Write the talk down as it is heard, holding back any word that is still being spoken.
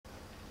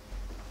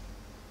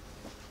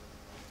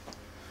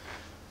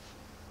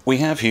We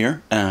have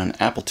here an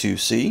Apple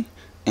IIc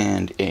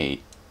and a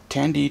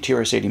Tandy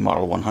TRS-80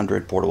 Model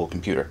 100 portable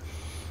computer.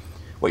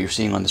 What you're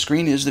seeing on the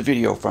screen is the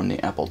video from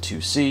the Apple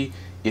IIc.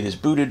 It is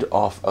booted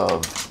off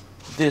of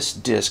this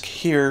disk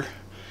here,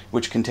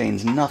 which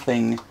contains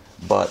nothing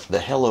but the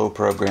Hello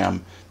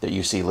program that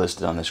you see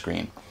listed on the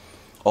screen.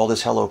 All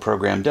this Hello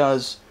program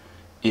does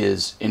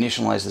is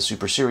initialize the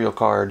super serial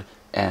card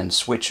and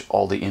switch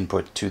all the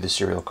input to the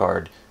serial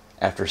card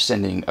after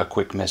sending a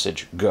quick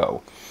message,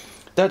 go.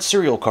 That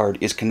serial card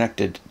is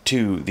connected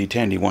to the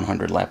Tandy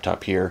 100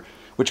 laptop here,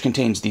 which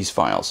contains these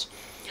files.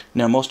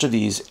 Now most of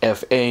these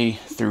FA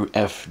through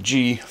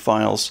FG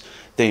files,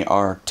 they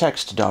are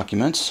text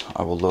documents.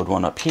 I will load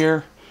one up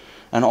here.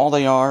 And all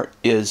they are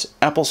is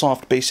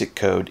Applesoft basic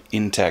code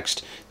in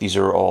text. These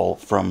are all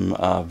from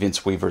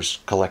Vince Weaver's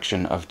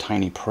collection of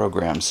tiny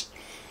programs.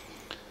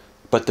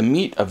 But the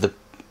meat of the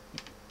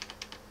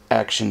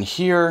action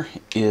here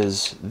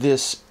is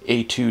this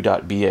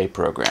a2.ba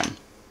program.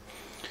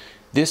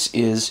 This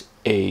is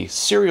a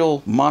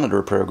serial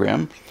monitor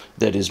program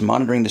that is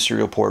monitoring the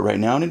serial port right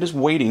now, and it is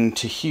waiting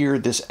to hear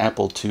this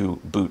Apple II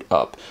boot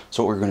up.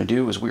 So what we're going to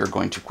do is we are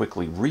going to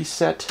quickly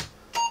reset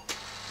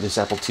this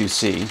Apple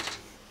IIc,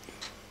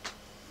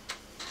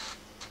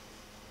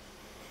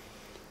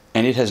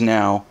 and it has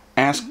now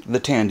asked the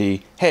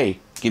Tandy, hey,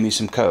 give me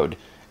some code.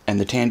 And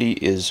the Tandy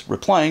is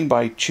replying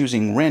by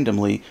choosing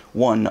randomly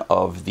one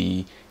of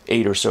the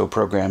 8 or so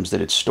programs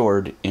that it's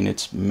stored in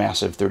its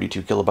massive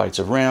 32 kilobytes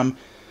of RAM,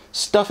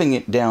 stuffing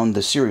it down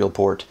the serial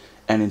port,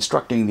 and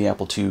instructing the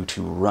Apple II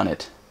to run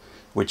it,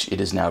 which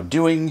it is now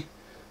doing.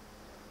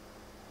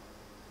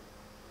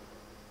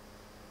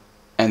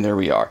 And there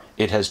we are.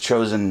 It has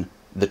chosen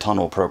the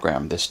tunnel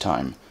program this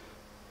time.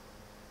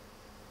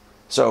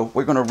 So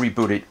we're going to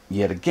reboot it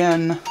yet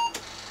again.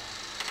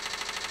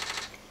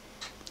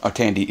 Our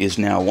Tandy is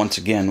now once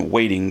again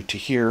waiting to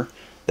hear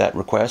that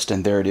request,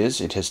 and there it is.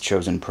 It has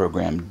chosen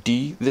program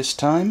D this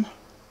time.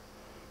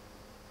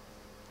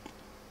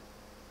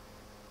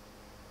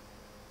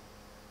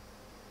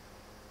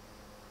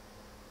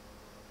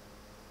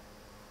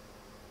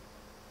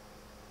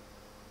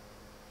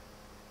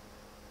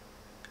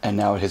 And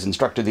now it has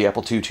instructed the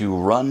Apple II to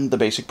run the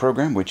basic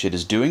program, which it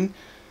is doing,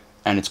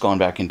 and it's gone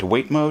back into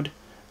wait mode.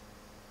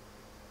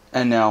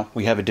 And now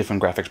we have a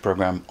different graphics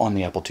program on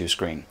the Apple II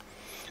screen.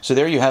 So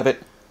there you have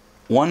it,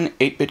 one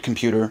 8-bit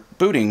computer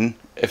booting,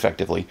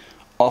 effectively,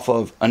 off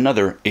of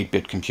another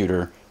 8-bit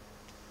computer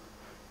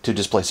to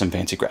display some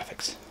fancy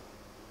graphics.